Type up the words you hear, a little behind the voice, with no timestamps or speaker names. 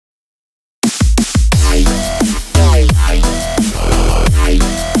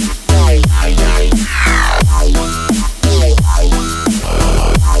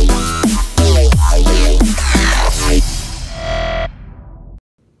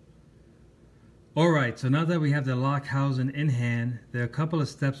Alright, so now that we have the lock housing in hand, there are a couple of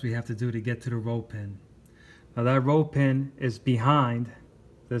steps we have to do to get to the roll pin. Now that roll pin is behind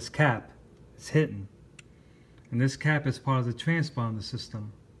this cap. It's hidden. And this cap is part of the transponder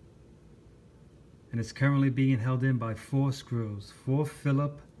system. And it's currently being held in by 4 screws, 4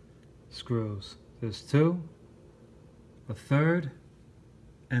 Phillips screws. There's 2, a 3rd,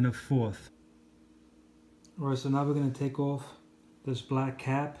 and a 4th. Alright, so now we're going to take off this black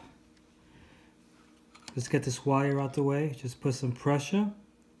cap. Let's get this wire out the way. Just put some pressure.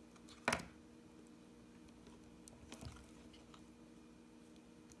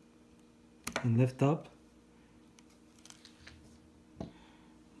 And lift up. I'm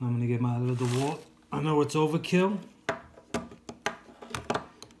going to get my little DeWalt. I know it's overkill. I'm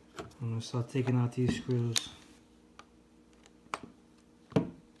going to start taking out these screws.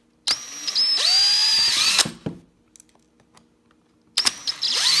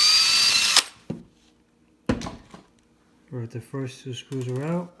 Right, the first 2 screws are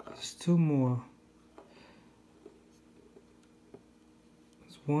out. There's 2 more.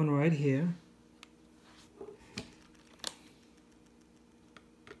 There's one right here.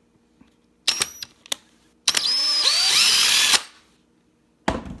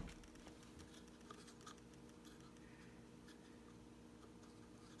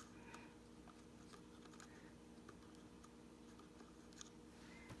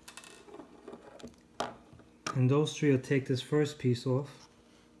 And those 3 will take this first piece off.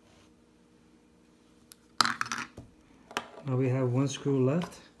 Now we have 1 screw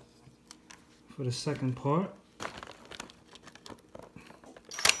left for the second part.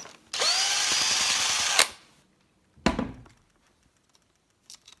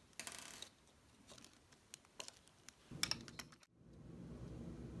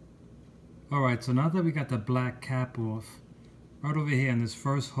 Alright, so now that we got the black cap off, right over here in this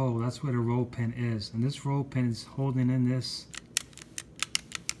first hole, that's where the roll pin is. And this roll pin is holding in this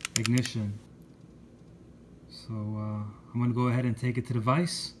ignition. So I'm going to go ahead and take it to the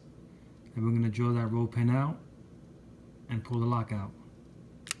vise. And we're going to draw that roll pin out and pull the lock out.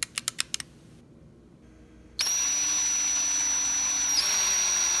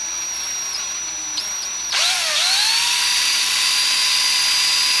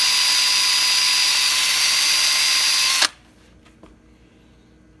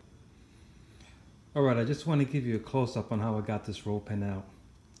 Alright, I just want to give you a close-up on how I got this roll pin out.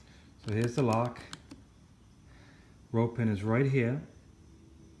 So here's the lock. Roll pin is right here.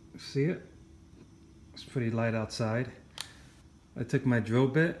 See it? It's pretty light outside. I took my drill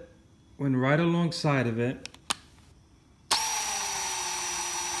bit, went right alongside of it,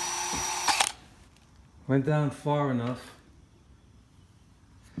 went down far enough,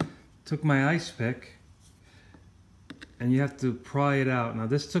 took my ice pick, and you have to pry it out. Now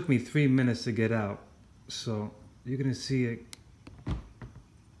this took me 3 minutes to get out. So you're gonna see it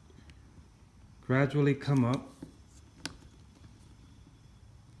gradually come up.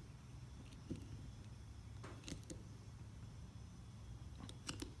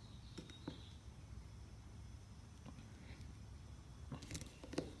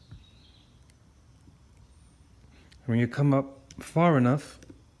 When you come up far enough,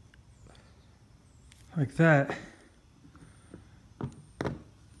 like that,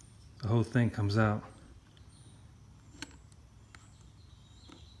 the whole thing comes out.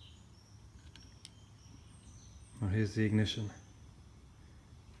 Now here's the ignition.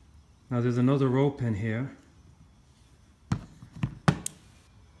 Now there's another roll pin here.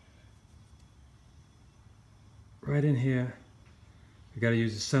 Right in here. We gotta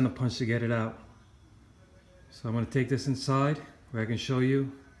use the center punch to get it out. So I'm gonna take this inside where I can show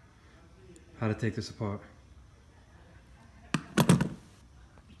you how to take this apart.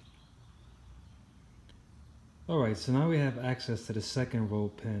 Alright, so now we have access to the second roll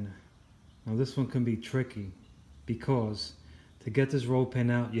pin. Now this one can be tricky because to get this roll pin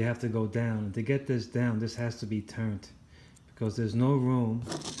out you have to go down, and to get this down this has to be turned because there's no room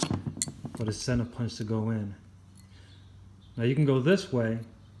for the center punch to go in. Now you can go this way,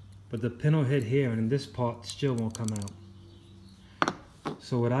 but the pin will hit here and this part still won't come out.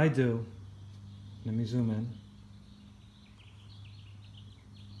 So what I do, let me zoom in.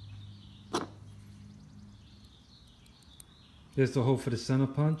 There's the hole for the center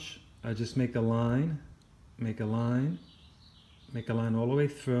punch. I just make a line, make a line, make a line all the way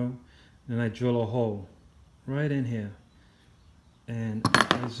through, and I drill a hole right in here. And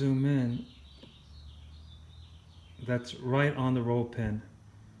I zoom in, that's right on the roll pin.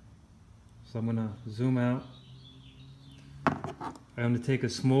 So I'm gonna zoom out. I'm gonna take a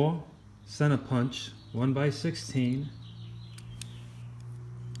small center punch, 1/16.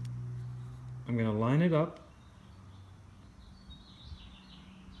 I'm going to line it up.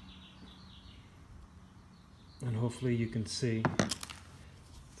 And hopefully you can see.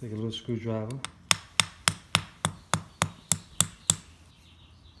 Take a little screwdriver.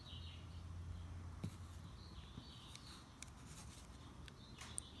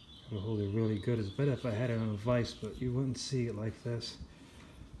 Gotta hold it really good. It's better if I had it on a vise, but you wouldn't see it like this.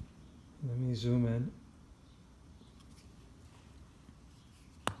 Let me zoom in.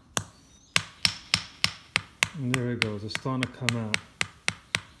 And there it goes. It's starting to come out.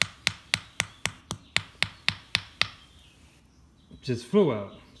 It just flew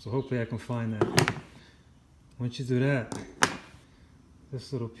out. So hopefully I can find that. Once you do that,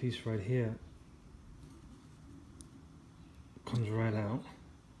 this little piece right here comes right out.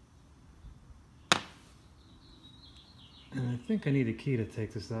 And I think I need a key to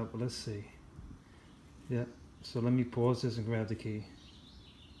take this out, but let's see. Yeah, so let me pause this and grab the key.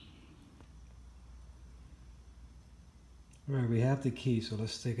 All right, we have the key, so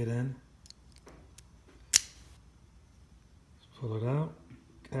let's stick it in. Let's pull it out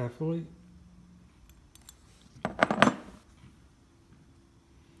carefully.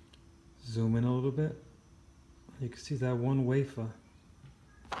 Zoom in a little bit. You can see that one wafer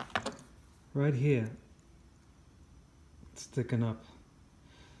right here sticking up.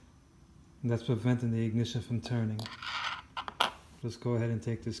 And that's preventing the ignition from turning. Let's go ahead and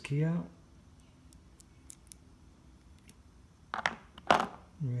take this key out.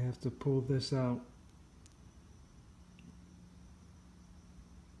 We have to pull this out.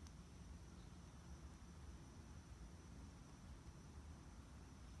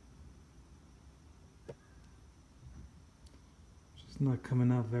 It's not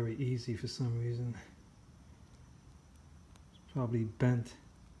coming out very easy for some reason. It's probably bent.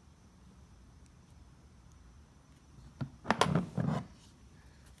 Here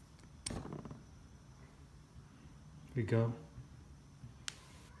we go.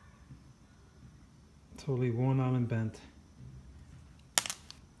 Totally worn out and bent.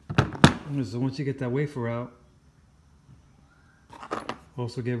 So once you get that wafer out,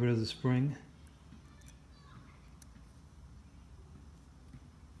 also get rid of the spring.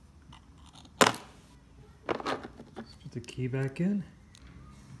 Let's put the key back in.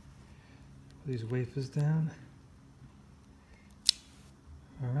 Put these wafers down.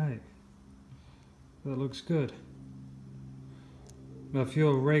 All right, that looks good. Now if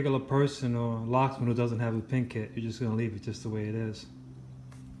you're a regular person or a locksmith who doesn't have a pin kit, you're just going to leave it just the way it is.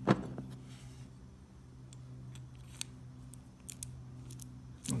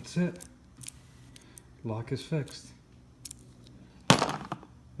 That's it. Lock is fixed.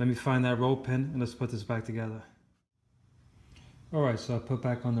 Let me find that roll pin and let's put this back together. Alright, so I put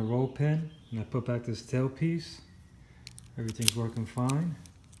back on the roll pin and I put back this tail piece. Everything's working fine.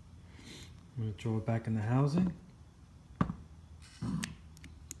 I'm going to throw it back in the housing.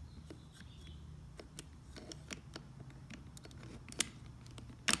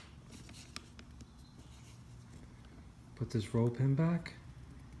 Put this roll pin back.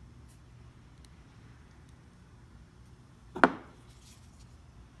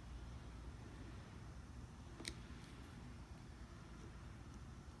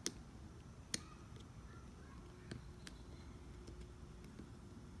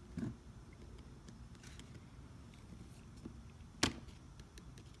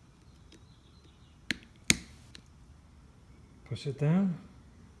 Push it down.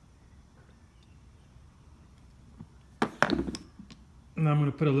 And I'm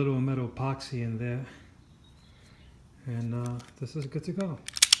going to put a little metal epoxy in there. And this is good to go.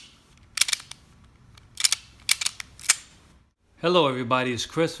 Hello everybody, it's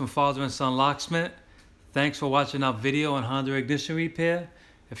Chris from Father and Son Locksmith. Thanks for watching our video on Honda ignition repair.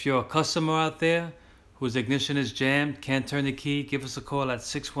 If you're a customer out there whose ignition is jammed, can't turn the key, give us a call at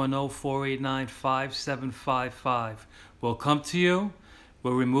 610-489-5755. We'll come to you,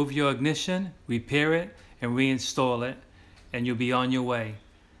 we'll remove your ignition, repair it, and reinstall it, and you'll be on your way.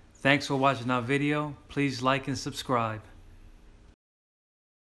 Thanks for watching our video. Please like and subscribe.